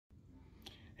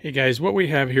Hey guys, what we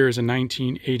have here is a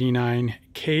 1989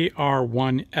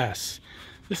 KR1-S.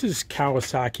 This is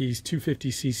Kawasaki's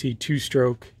 250cc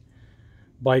two-stroke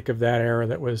bike of that era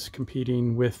that was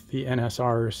competing with the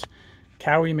NSRs.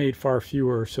 Kawi made far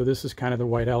fewer, so this is kind of the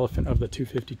white elephant of the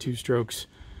 252 strokes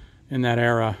in that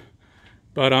era.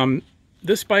 But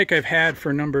this bike I've had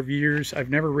for a number of years. I've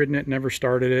never ridden it, never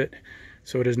started it,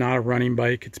 so it is not a running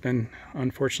bike. It's been,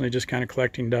 unfortunately, just kind of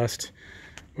collecting dust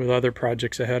with other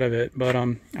projects ahead of it. But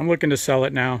I'm looking to sell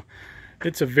it now.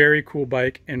 It's a very cool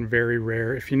bike and very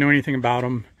rare. If you know anything about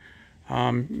them,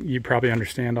 you probably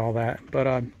understand all that.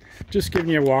 But just giving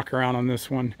you a walk around on this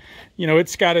one. You know,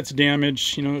 it's got its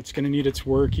damage. You know, it's going to need its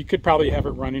work. You could probably have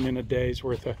it running in a day's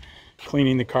worth of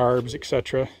cleaning the carbs,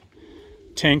 etc.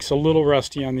 Tank's a little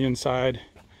rusty on the inside.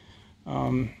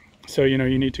 So, you know,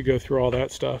 you need to go through all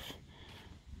that stuff.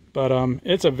 But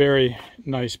it's a very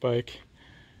nice bike.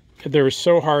 They're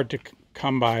so hard to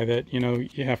come by that, you know,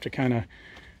 you have to kind of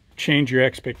change your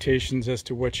expectations as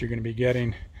to what you're going to be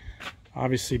getting.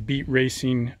 Obviously, Beat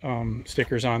Racing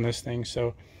stickers on this thing,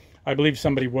 so I believe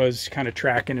somebody was kind of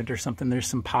tracking it or something. There's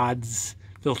some pods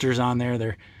filters on there.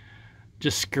 They're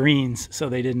just screens, so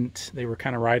they were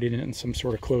kind of riding it in some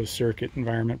sort of closed circuit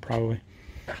environment probably.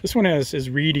 This one is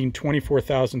reading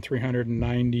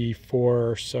 24,394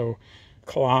 or so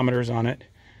kilometers on it.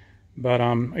 But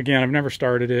again, I've never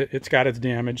started it. It's got its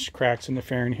damage, cracks in the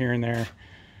fairing here and there.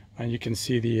 You can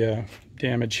see the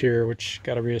damage here, which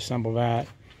got to reassemble that.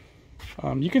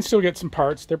 You can still get some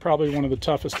parts. They're probably one of the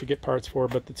toughest to get parts for,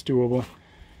 but it's doable.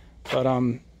 But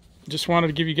just wanted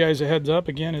to give you guys a heads up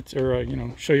again. You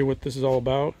know, show you what this is all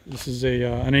about. This is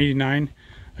an 89.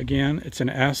 Again, it's an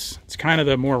S. It's kind of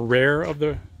the more rare of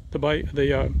the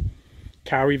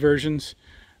Kawi versions.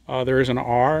 There is an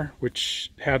R,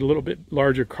 which had a little bit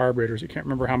larger carburetors. I can't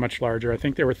remember how much larger. I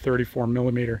think they were 34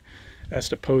 millimeter as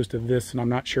opposed to this, and I'm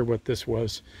not sure what this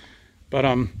was. But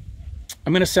I'm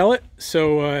going to sell it,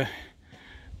 so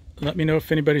let me know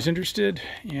if anybody's interested,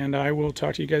 and I will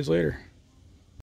talk to you guys later.